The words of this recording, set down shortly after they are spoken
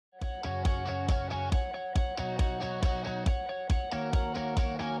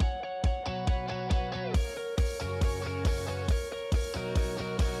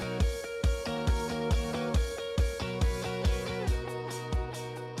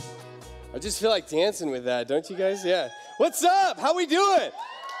I just feel like dancing with that, don't you guys? Yeah. What's up? How we doing?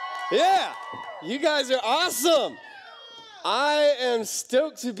 Yeah. You guys are awesome. I am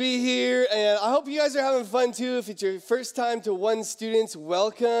stoked to be here, and I hope you guys are having fun too. If it's your first time to One Students,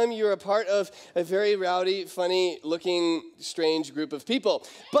 welcome. You're a part of a very rowdy, funny-looking, strange group of people.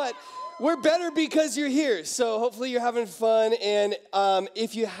 But we're better because you're here, so hopefully you're having fun. And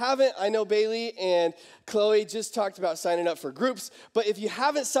if you haven't, I know Bailey and Chloe just talked about signing up for groups, but if you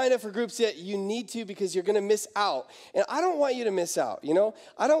haven't signed up for groups yet, you need to because you're going to miss out. And I don't want you to miss out, you know?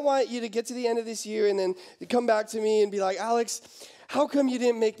 I don't want you to get to the end of this year and then come back to me and be like, Alex, how come you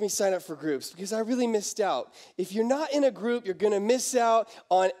didn't make me sign up for groups? Because I really missed out. If you're not in a group, you're going to miss out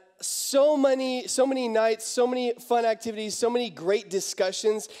on so many nights, so many fun activities, so many great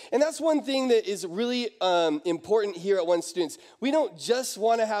discussions. And that's one thing that is really important here at One Students. We don't just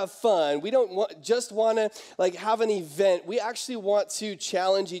want to have fun. We don't just want to have an event. We actually want to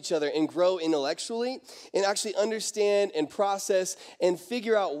challenge each other and grow intellectually and actually understand and process and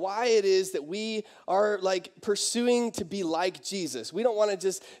figure out why it is that we are pursuing to be like Jesus. We don't want to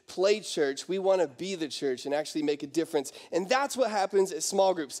just play church. We want to be the church and actually make a difference. And that's what happens at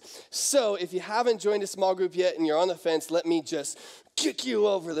small groups. So if you haven't joined a small group yet and you're on the fence, let me just kick you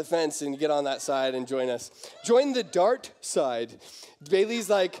over the fence and get on that side and join us. Join the Dart side. Bailey's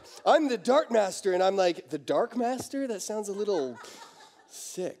like, I'm the Dart Master. And I'm like, the Dark Master? That sounds a little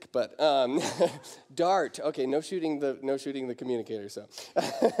sick. But Dart. Okay, no shooting the communicator. So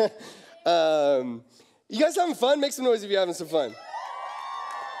you guys having fun? Make some noise if you're having some fun.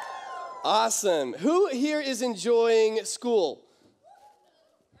 Awesome. Who here is enjoying school?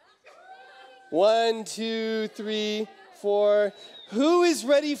 1, 2, 3, 4. Who is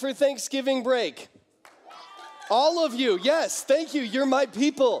ready for Thanksgiving break? All of you. Yes, thank you. You're my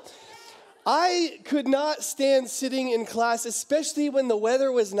people. I could not stand sitting in class, especially when the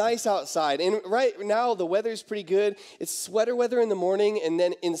weather was nice outside. And right now, the weather's pretty good. It's sweater weather in the morning, and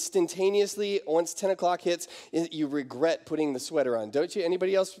then instantaneously, once 10 o'clock hits, you regret putting the sweater on. Don't you?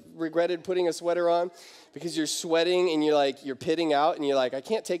 Anybody else regretted putting a sweater on? Because you're sweating, and you're pitting out, and you're like, I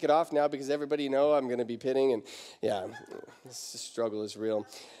can't take it off now because everybody know I'm going to be pitting. And yeah, this struggle is real.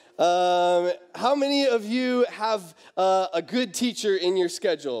 How many of you have a good teacher in your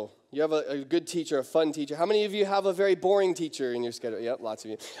schedule? You have a good teacher, a fun teacher. How many of you have a very boring teacher in your schedule? Yep, lots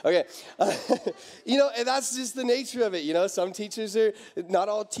of you. Okay. And that's just the nature of it. Some teachers not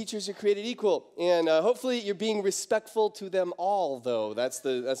all teachers are created equal. And hopefully you're being respectful to them all, though. That's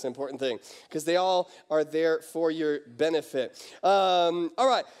the important thing, because they all are there for your benefit. All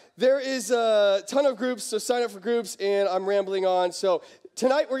right. There is a ton of groups, so sign up for groups, and I'm rambling on. So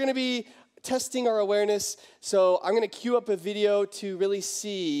tonight we're going to be testing our awareness. So I'm going to cue up a video to really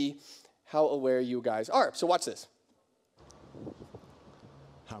see how aware you guys are. So watch this.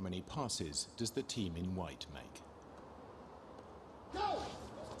 How many passes does the team in white make? Go!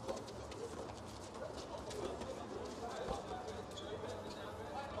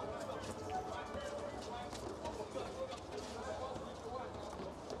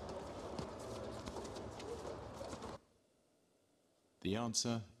 The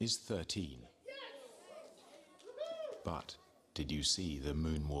answer is 13. But did you see the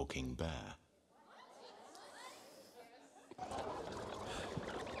moonwalking bear?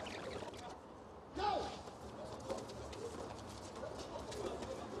 Go!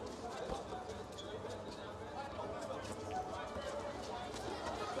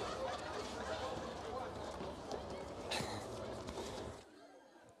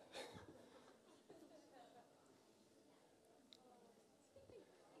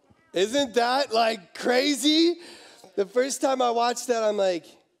 Isn't that crazy? The first time I watched that, I'm like,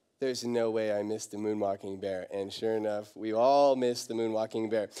 there's no way I missed the moonwalking bear. And sure enough, we all missed the moonwalking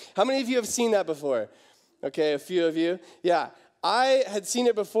bear. How many of you have seen that before? Okay, a few of you. Yeah. I had seen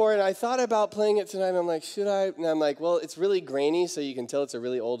it before, and I thought about playing it tonight. I'm like, should I? And I'm like, well, it's really grainy, so you can tell it's a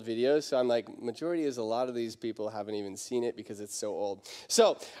really old video. So I'm like, majority is a lot of these people haven't even seen it because it's so old.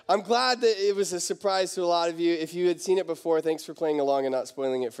 So I'm glad that it was a surprise to a lot of you. If you had seen it before, thanks for playing along and not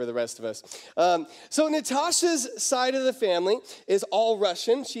spoiling it for the rest of us. So Natasha's side of the family is all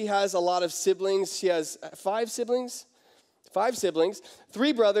Russian. She has a lot of siblings. She has 5 siblings. 5 siblings,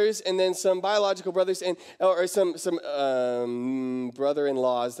 3 brothers, and then some biological brothers, or some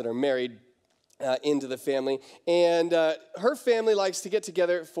brother-in-laws that are married into the family. And her family likes to get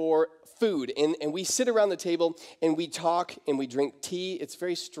together for food, and we sit around the table and we talk and we drink tea. It's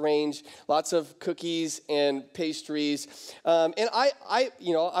very strange. Lots of cookies and pastries. And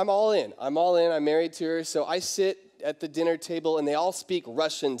I'm all in. I'm married to her, so I sit at the dinner table, and they all speak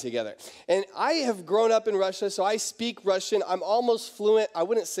Russian together. And I have grown up in Russia, so I speak Russian. I'm almost fluent. I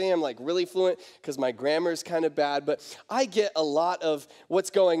wouldn't say I'm like really fluent because my grammar is kind of bad, but I get a lot of what's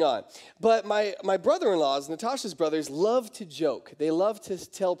going on. But my brother-in-laws, Natasha's brothers, love to joke. They love to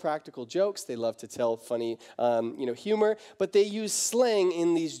tell practical jokes. They love to tell funny, humor, but they use slang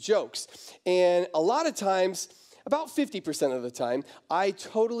in these jokes. And a lot of times, about 50% of the time, I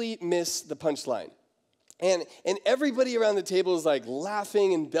totally miss the punchline. And everybody around the table is like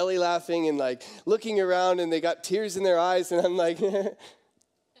laughing and belly laughing and like looking around, and they got tears in their eyes, and I'm like,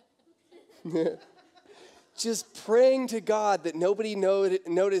 just praying to God that nobody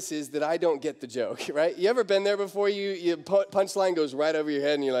notices that I don't get the joke, right? You ever been there before? Your punchline goes right over your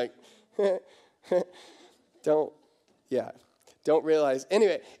head, and you're like, don't realize.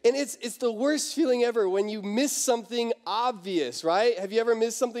 Anyway, and it's the worst feeling ever when you miss something obvious, right? Have you ever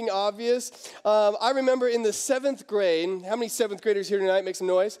missed something obvious? I remember in the 7th grade, how many 7th graders here tonight? Make some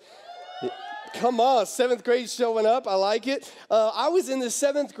noise. Come on, 7th grade showing up. I like it. I was in the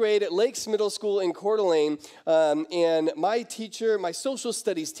 7th grade at Lakes Middle School in Coeur d'Alene, and my teacher, my social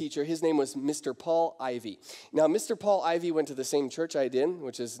studies teacher, his name was Mr. Paul Ivy. Now, Mr. Paul Ivy went to the same church I did,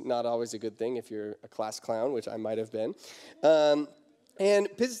 which is not always a good thing if you're a class clown, which I might have been. And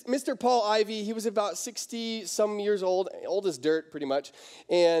Mr. Paul Ivy, he was about 60-some years old as dirt, pretty much.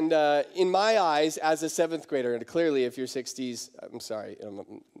 And in my eyes, as a 7th grader, and clearly if you're 60s, I'm sorry,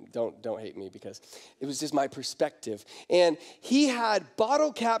 don't hate me, because it was just my perspective. And he had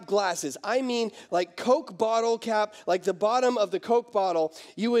bottle cap glasses. I mean, like Coke bottle cap, like the bottom of the Coke bottle.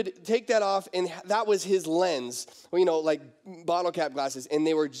 You would take that off, and that was his lens. Like bottle cap glasses, and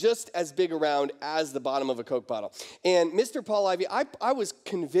they were just as big around as the bottom of a Coke bottle. And Mr. Paul Ivy, I was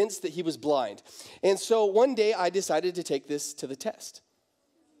convinced that he was blind. And so one day I decided to take this to the test.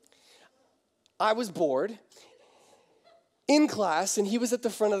 I was bored in class, and he was at the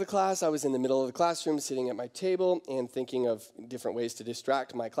front of the class. I was in the middle of the classroom sitting at my table and thinking of different ways to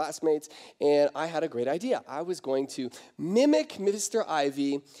distract my classmates, and I had a great idea. I was going to mimic Mr.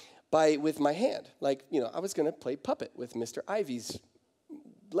 Ivy with my hand. I was going to play puppet with Mr. Ivy's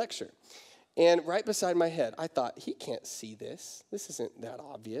lecture. And right beside my head, I thought, he can't see this. This isn't that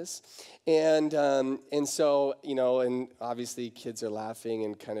obvious. And so, and obviously kids are laughing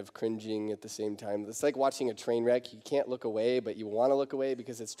and kind of cringing at the same time. It's like watching a train wreck. You can't look away, but you want to look away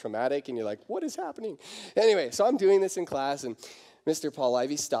because it's traumatic, and you're like, what is happening? Anyway, so I'm doing this in class, and Mr. Paul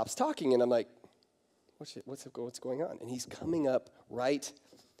Ivy stops talking, and I'm like, what's going on? And he's coming up right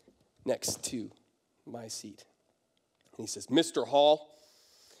next to my seat. And he says, Mr. Hall.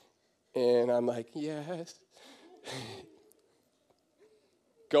 And I'm like, yes.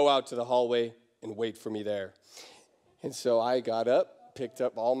 Go out to the hallway and wait for me there. And so I got up, picked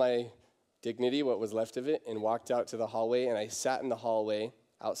up all my dignity, what was left of it, and walked out to the hallway, and I sat in the hallway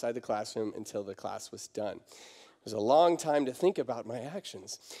outside the classroom until the class was done. It was a long time to think about my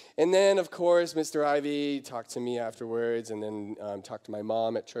actions. And then, of course, Mr. Ivy talked to me afterwards, and then talked to my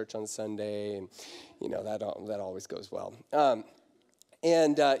mom at church on Sunday, and, that always goes well.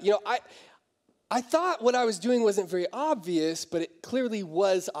 I thought what I was doing wasn't very obvious, but it clearly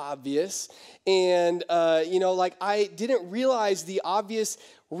was obvious. And, I didn't realize the obvious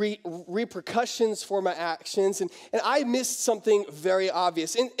repercussions for my actions. And I missed something very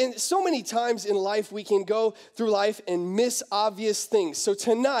obvious. And so many times in life, we can go through life and miss obvious things. So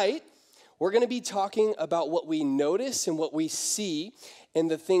tonight, we're going to be talking about what we notice and what we see, and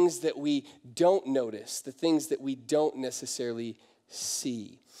the things that we don't notice, the things that we don't necessarily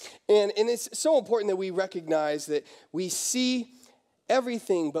see. And it's so important that we recognize that we see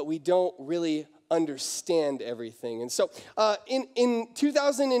everything, but we don't really understand everything. And so in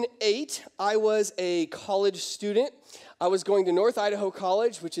 2008, I was a college student. I was going to North Idaho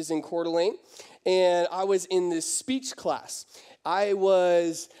College, which is in Coeur d'Alene, and I was in this speech class. I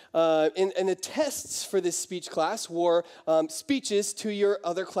was, and the tests for this speech class were speeches to your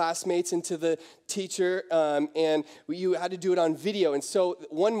other classmates and to the teacher, and you had to do it on video. And so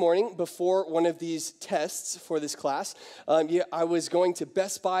one morning before one of these tests for this class, I was going to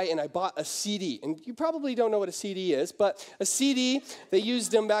Best Buy, and I bought a CD. And you probably don't know what a CD is, but a CD, they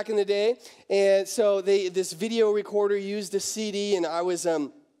used them back in the day. And so this video recorder used a CD, and I was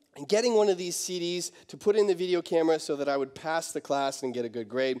getting one of these CDs to put in the video camera so that I would pass the class and get a good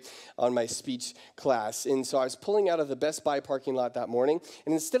grade on my speech class. And so I was pulling out of the Best Buy parking lot that morning,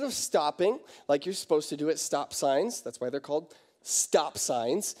 and instead of stopping, like you're supposed to do at stop signs, that's why they're called stop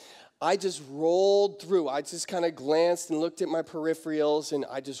signs, I just rolled through. I just kind of glanced and looked at my peripherals, and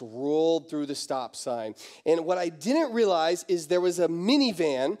I just rolled through the stop sign. And what I didn't realize is there was a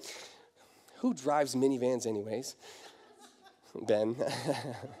minivan. Who drives minivans anyways? Ben.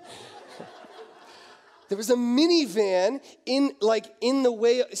 There was a minivan in the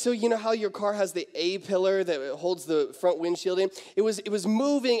way, so you know how your car has the A-pillar that holds the front windshield in? It was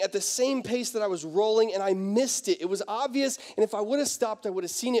moving at the same pace that I was rolling, and I missed it. It was obvious, and if I would have stopped, I would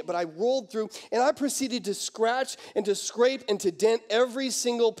have seen it, but I rolled through, and I proceeded to scratch and to scrape and to dent every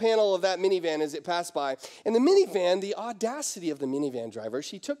single panel of that minivan as it passed by. And the minivan, the audacity of the minivan driver,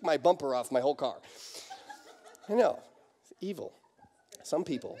 she took my bumper off my whole car. I know, it's evil. Some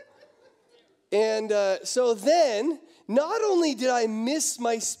people. And so then, not only did I miss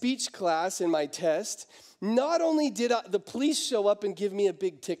my speech class and my test, not only did the police show up and give me a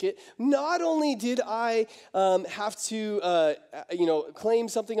big ticket, not only did I have to, claim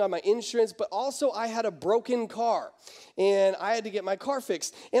something on my insurance, but also I had a broken car, and I had to get my car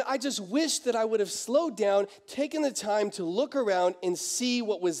fixed. And I just wish that I would have slowed down, taken the time to look around and see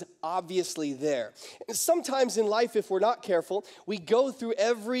what was obviously there. And sometimes in life, if we're not careful, we go through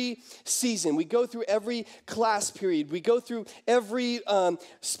every season, we go through every class period, we go through every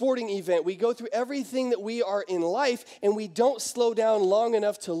sporting event, we go through everything that we are in life, and we don't slow down long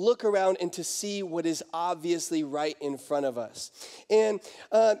enough to look around and to see what is obviously right in front of us. And,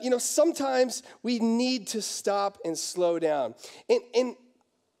 sometimes we need to stop and slow down. And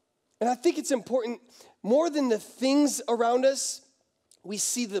I think it's important, more than the things around us, we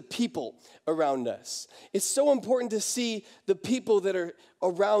see the people around us. It's so important to see the people that are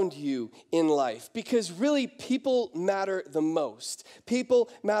around you in life, because really people matter the most. People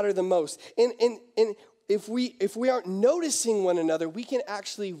matter the most. And if we aren't noticing one another, we can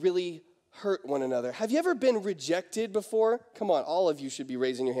actually really hurt one another. Have you ever been rejected before? Come on, all of you should be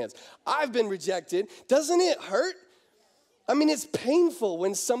raising your hands. I've been rejected. Doesn't it hurt? I mean, it's painful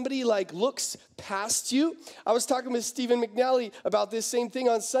when somebody looks past you. I was talking with Stephen McNally about this same thing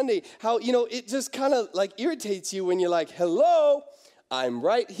on Sunday, how, it just kind of irritates you when you're like, hello, I'm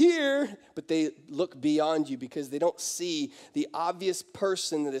right here, but they look beyond you because they don't see the obvious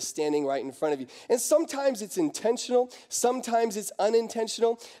person that is standing right in front of you. And sometimes it's intentional, sometimes it's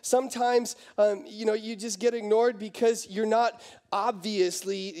unintentional, sometimes, you just get ignored because you're not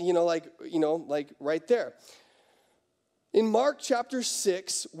obviously, right there. In Mark chapter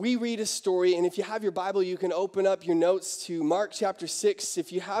 6, we read a story, and if you have your Bible, you can open up your notes to Mark chapter 6.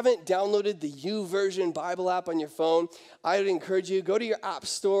 If you haven't downloaded the YouVersion Bible app on your phone, I would encourage you, go to your app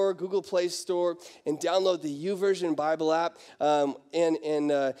store, Google Play Store, and download the YouVersion Bible app,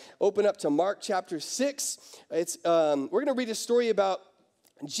 and open up to Mark chapter 6. We're going to read a story about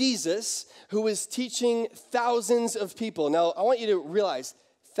Jesus, who is teaching thousands of people. Now, I want you to realize,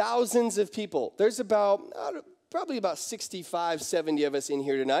 thousands of people. There's probably about 65, 70 of us in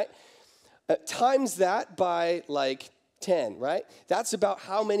here tonight. Times that by 10, right? That's about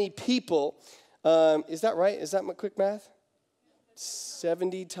how many people, is that right? Is that my quick math?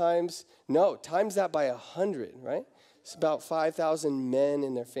 70 times, no, times that by 100, right? It's about 5,000 men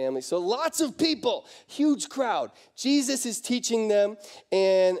and their families. So lots of people, huge crowd. Jesus is teaching them,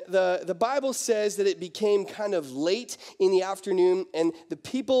 and the Bible says that it became kind of late in the afternoon, and the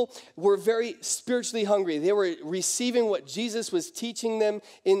people were very spiritually hungry. They were receiving what Jesus was teaching them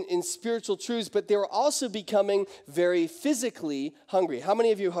in spiritual truths, but they were also becoming very physically hungry. How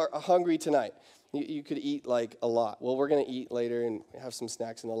many of you are hungry tonight? You could eat a lot. Well, we're going to eat later and have some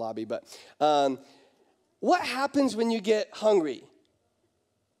snacks in the lobby, but what happens when you get hungry?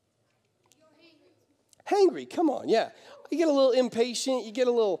 Hangry, come on, yeah. You get a little impatient, you get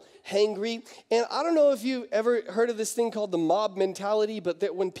a little hangry. And I don't know if you've ever heard of this thing called the mob mentality, but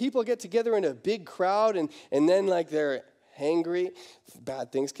that when people get together in a big crowd and then they're hangry,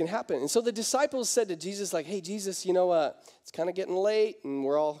 bad things can happen. And so the disciples said to Jesus, hey, Jesus, it's kind of getting late and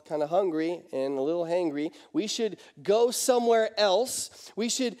we're all kind of hungry and a little hangry. We should go somewhere else. We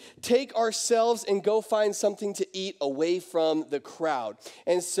should take ourselves and go find something to eat away from the crowd.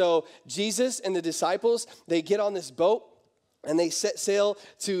 And so Jesus and the disciples, they get on this boat and they set sail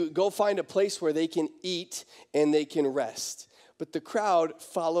to go find a place where they can eat and they can rest. But the crowd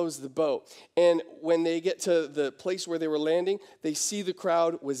follows the boat. And when they get to the place where they were landing, they see the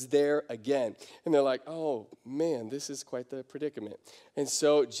crowd was there again. And they're like, oh, man, this is quite the predicament. And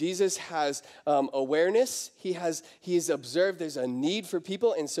so Jesus has awareness. He has observed there's a need for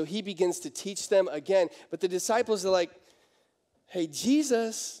people. And so he begins to teach them again. But the disciples are like, hey,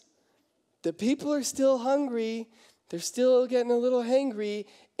 Jesus, the people are still hungry. They're still getting a little hangry.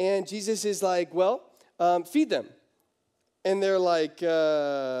 And Jesus is like, well, feed them. And they're like,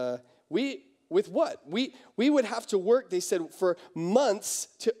 with what? We would have to work, they said, for months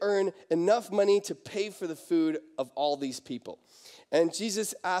to earn enough money to pay for the food of all these people. And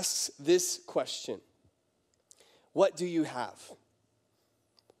Jesus asks this question. what do you have?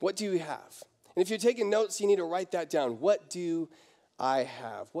 What do you have? And if you're taking notes, you need to write that down. What do I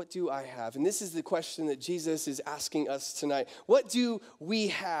have? What do I have? And this is the question that Jesus is asking us tonight. What do we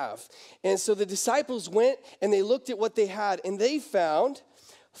have? And so the disciples went and they looked at what they had, and they found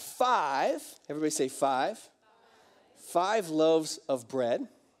 5, everybody say 5, 5 loaves of bread.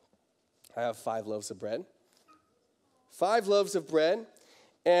 I have 5 loaves of bread. 5 loaves of bread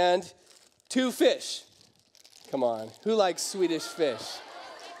and 2 fish. Come on, who likes Swedish fish?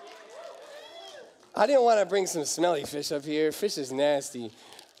 I didn't want to bring some smelly fish up here. Fish is nasty.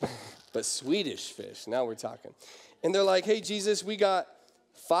 But Swedish fish, now we're talking. And they're like, hey, Jesus, we got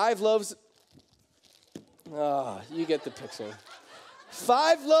 5 loaves. Oh, you get the picture.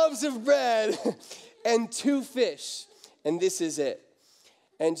 5 loaves of bread and 2 fish. And this is it.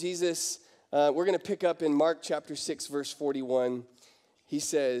 And Jesus, we're going to pick up in Mark chapter 6, verse 41. He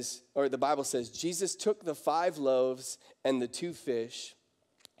says, or the Bible says, Jesus took the 5 loaves and the 2 fish.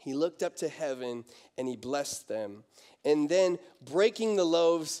 He looked up to heaven and he blessed them. And then breaking the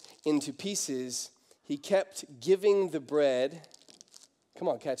loaves into pieces, he kept giving the bread. Come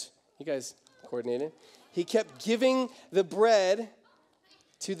on, catch. You guys coordinated. He kept giving the bread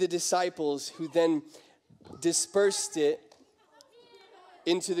to the disciples, who then dispersed it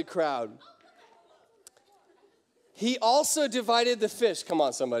into the crowd. He also divided the fish. Come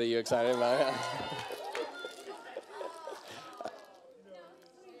on, somebody, you excited about it?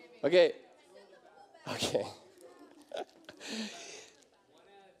 Okay.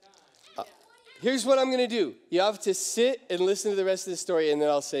 Here's what I'm going to do. You have to sit and listen to the rest of the story, and then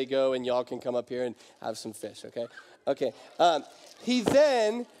I'll say go, and y'all can come up here and have some fish, okay? Okay. He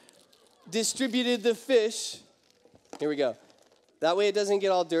then distributed the fish. Here we go. That way it doesn't get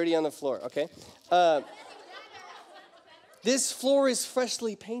all dirty on the floor, okay? This floor is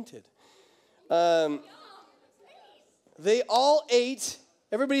freshly painted. They all ate.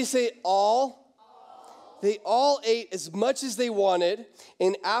 Everybody say all. They all ate as much as they wanted.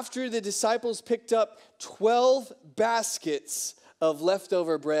 And after the disciples picked up 12 baskets of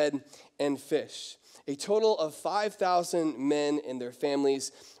leftover bread and fish, a total of 5,000 men and their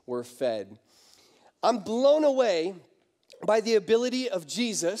families were fed. I'm blown away by the ability of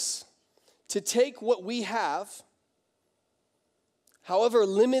Jesus to take what we have, however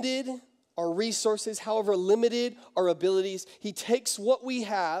limited our resources, however limited our abilities. He takes what we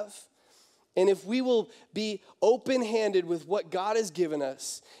have, and if we will be open-handed with what God has given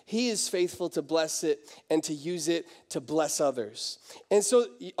us, he is faithful to bless it and to use it to bless others. And so,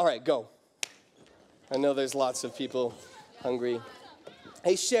 all right, go. I know there's lots of people hungry.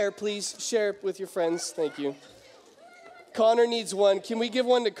 Hey, share, please. Share with your friends. Thank you. Connor needs one. Can we give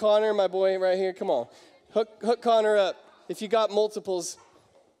one to Connor, my boy right here? Come on. Hook Connor up. If you got multiples.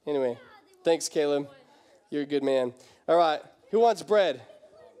 Anyway, thanks, Caleb. You're a good man. All right. Who wants bread?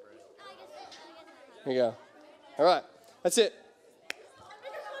 Here you go. All right. That's it.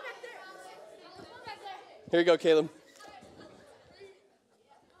 Here you go, Caleb.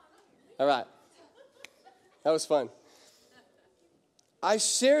 All right. That was fun. I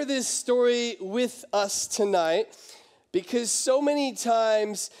share this story with us tonight because so many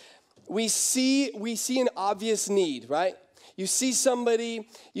times we see an obvious need, right? You see somebody,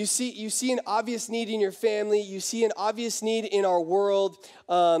 you see an obvious need in your family, you see an obvious need in our world,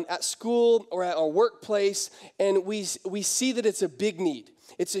 at school or at our workplace, and we see that it's a big need.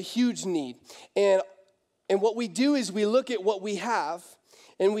 It's a huge need. And what we do is we look at what we have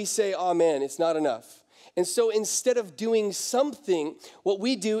and we say, oh man, it's not enough. And so instead of doing something, what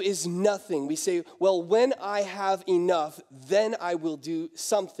we do is nothing. We say, well, when I have enough, then I will do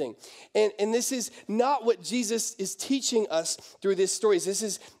something. And this is not what Jesus is teaching us through this story. This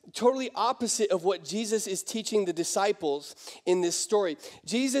is totally opposite of what Jesus is teaching the disciples in this story.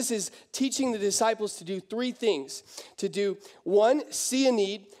 Jesus is teaching the disciples to do 3 things. To do 1, see a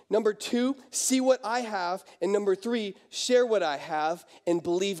need. Number 2, see what I have. And number 3, share what I have and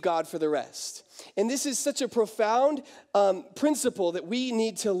believe God for the rest. And this is such a profound principle that we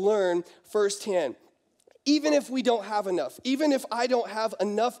need to learn firsthand. Even if we don't have enough, even if I don't have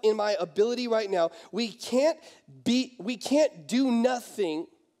enough in my ability right now, we can't do nothing.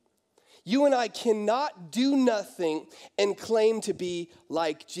 You and I cannot do nothing and claim to be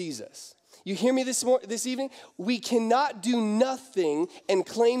like Jesus. You hear me this evening? We cannot do nothing and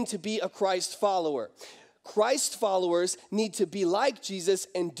claim to be a Christ follower. Christ followers need to be like Jesus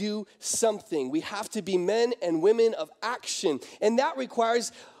and do something. We have to be men and women of action. And that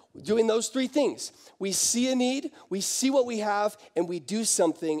requires doing those 3 things. We see a need, we see what we have, and we do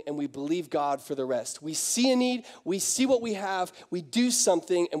something, and we believe God for the rest. We see a need, we see what we have, we do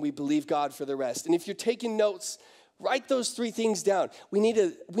something, and we believe God for the rest. And if you're taking notes, Write those three things down. We need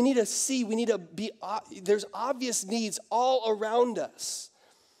to see, there's obvious needs all around us.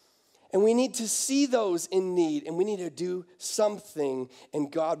 And we need to see those in need, and we need to do something, and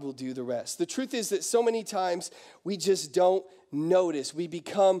God will do the rest. The truth is that so many times we just don't notice. We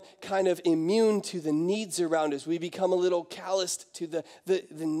become kind of immune to the needs around us. We become a little calloused to the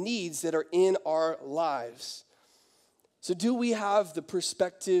needs that are in our lives. So do we have the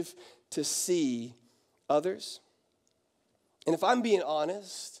perspective to see others? And if I'm being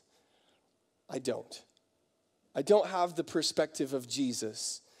honest, I don't. I don't have the perspective of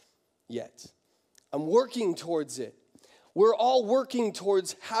Jesus yet. I'm working towards it. We're all working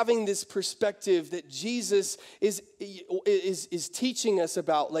towards having this perspective that Jesus is teaching us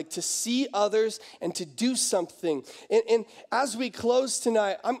about, like to see others and to do something. And as we close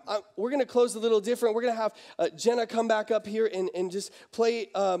tonight, we're going to close a little different. We're going to have Jenna come back up here and just play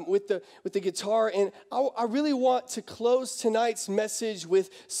with the guitar. And I really want to close tonight's message with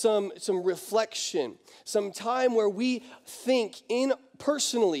some reflection, some time where we think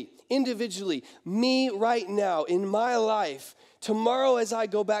personally, individually, me right now in my life, tomorrow as I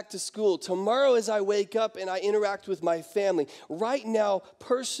go back to school, tomorrow as I wake up and I interact with my family, right now,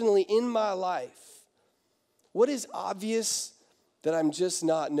 personally in my life, what is obvious that I'm just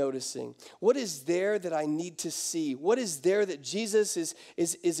not noticing? What is there that I need to see? What is there that Jesus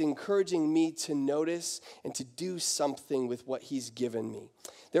is encouraging me to notice and to do something with what he's given me?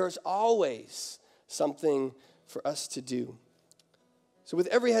 There is always something for us to do. So with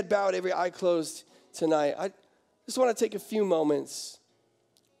every head bowed, every eye closed tonight, I just want to take a few moments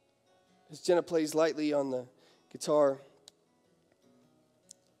as Jenna plays lightly on the guitar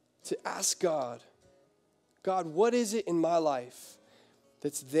to ask God, what is it in my life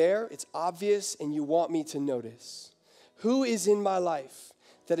that's there, it's obvious, and you want me to notice? Who is in my life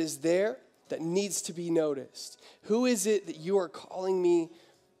that is there that needs to be noticed? Who is it that you are calling me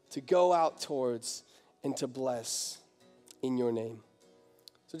to go out towards and to bless in your name?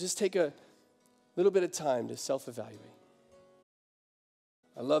 So just take a little bit of time to self-evaluate.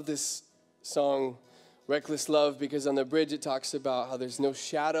 I love this song, Reckless Love, because on the bridge it talks about how there's no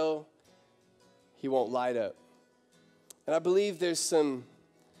shadow he won't light up. And I believe there's some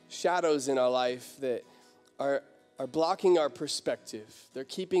shadows in our life that are blocking our perspective. They're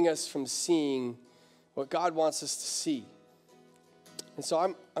keeping us from seeing what God wants us to see. And so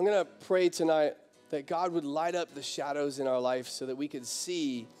I'm going to pray tonight that God would light up the shadows in our life so that we could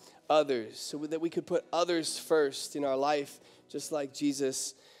see others, so that we could put others first in our life, just like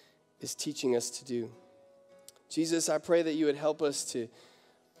Jesus is teaching us to do. Jesus, I pray that you would help us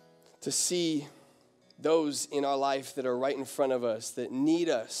to see those in our life that are right in front of us, that need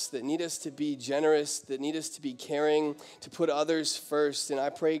us to be generous, that need us to be caring, to put others first. And I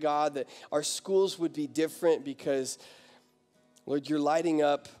pray, God, that our schools would be different because, Lord, you're lighting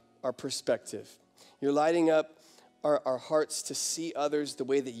up our perspective. You're lighting up our hearts to see others the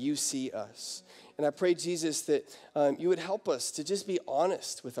way that you see us. And I pray, Jesus, that you would help us to just be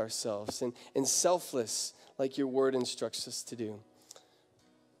honest with ourselves and selfless like your word instructs us to do.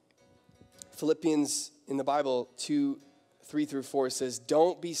 Philippians in the Bible 2:3-4 says,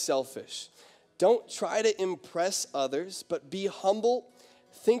 don't be selfish. Don't try to impress others, but be humble,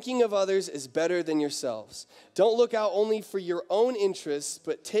 thinking of others as better than yourselves. Don't look out only for your own interests,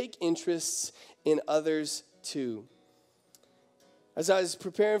 but take interests in others too. As I was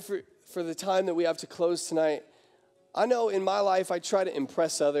preparing for the time that we have to close tonight, I know in my life I try to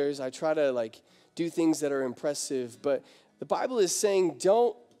impress others. I try to do things that are impressive, but the Bible is saying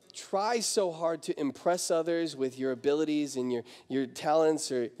don't try so hard to impress others with your abilities and your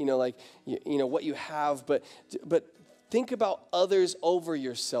talents or what you have, but think about others over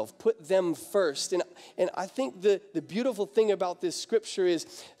yourself. Put them first. And I think the beautiful thing about this scripture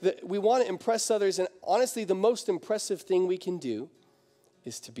is that we want to impress others, and honestly, the most impressive thing we can do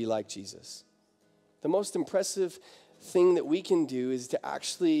is to be like Jesus. The most impressive thing that we can do is to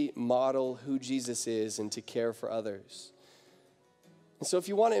actually model who Jesus is and to care for others. And so if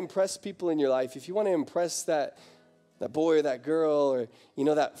you want to impress people in your life, if you want to impress that boy or that girl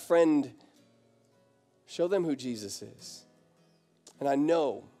or that friend, show them who Jesus is. And I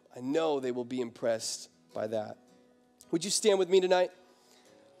know they will be impressed by that. Would you stand with me tonight?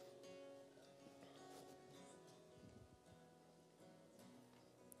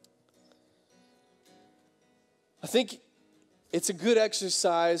 I think it's a good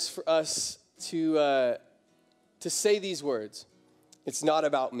exercise for us to say these words. It's not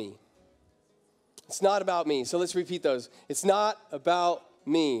about me. It's not about me. So let's repeat those. It's not about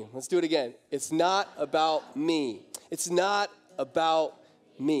me. Let's do it again. It's not about me. It's not about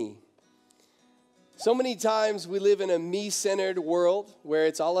me. So many times we live in a me-centered world where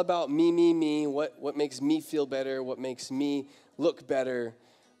it's all about me, what makes me feel better, what makes me look better.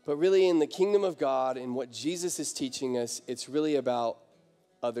 But really in the kingdom of God and what Jesus is teaching us, it's really about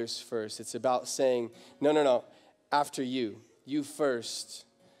others first. It's about saying, no, after you first,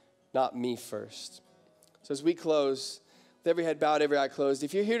 not me first. So as we close, with every head bowed, every eye closed,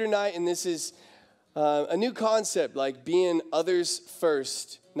 if you're here tonight and this is a new concept, like being others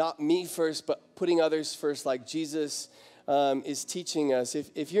first, not me first, but putting others first, like Jesus is teaching us.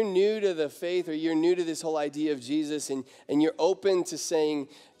 If you're new to the faith or you're new to this whole idea of Jesus and you're open to saying,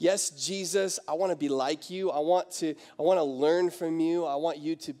 yes, Jesus, I want to be like you. I want to learn from you. I want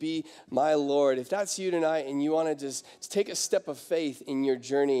you to be my Lord. If that's you tonight and you want to just take a step of faith in your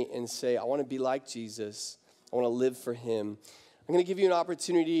journey and say, I want to be like Jesus. I want to live for him. I'm going to give you an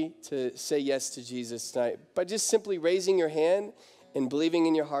opportunity to say yes to Jesus tonight by just simply raising your hand and believing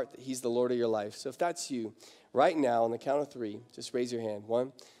in your heart that he's the Lord of your life. So if that's you, right now on the count of 3, just raise your hand.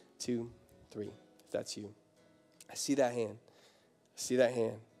 1, 2, 3. If that's you. I see that hand. I see that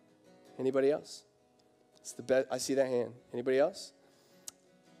hand. Anybody else? It's the best. I see that hand. Anybody else?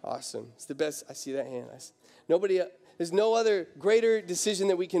 Awesome. It's the best. I see that hand. Nobody. There's no other greater decision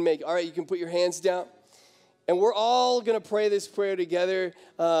that we can make. All right, you can put your hands down. And we're all going to pray this prayer together.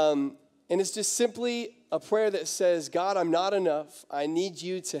 And it's just simply a prayer that says, God, I'm not enough. I need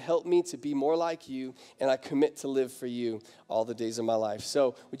you to help me to be more like you. And I commit to live for you all the days of my life.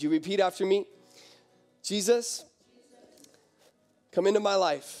 So would you repeat after me? Jesus, come into my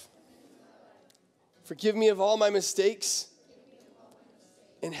life. Forgive me of all my mistakes.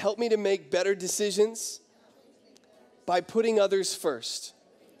 And help me to make better decisions by putting others first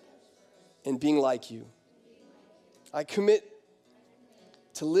and being like you. I commit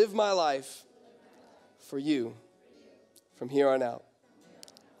to live my life for you from here on out.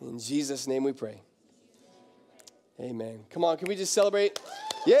 In Jesus' name we pray. Amen. Come on, can we just celebrate?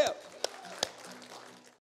 Yeah.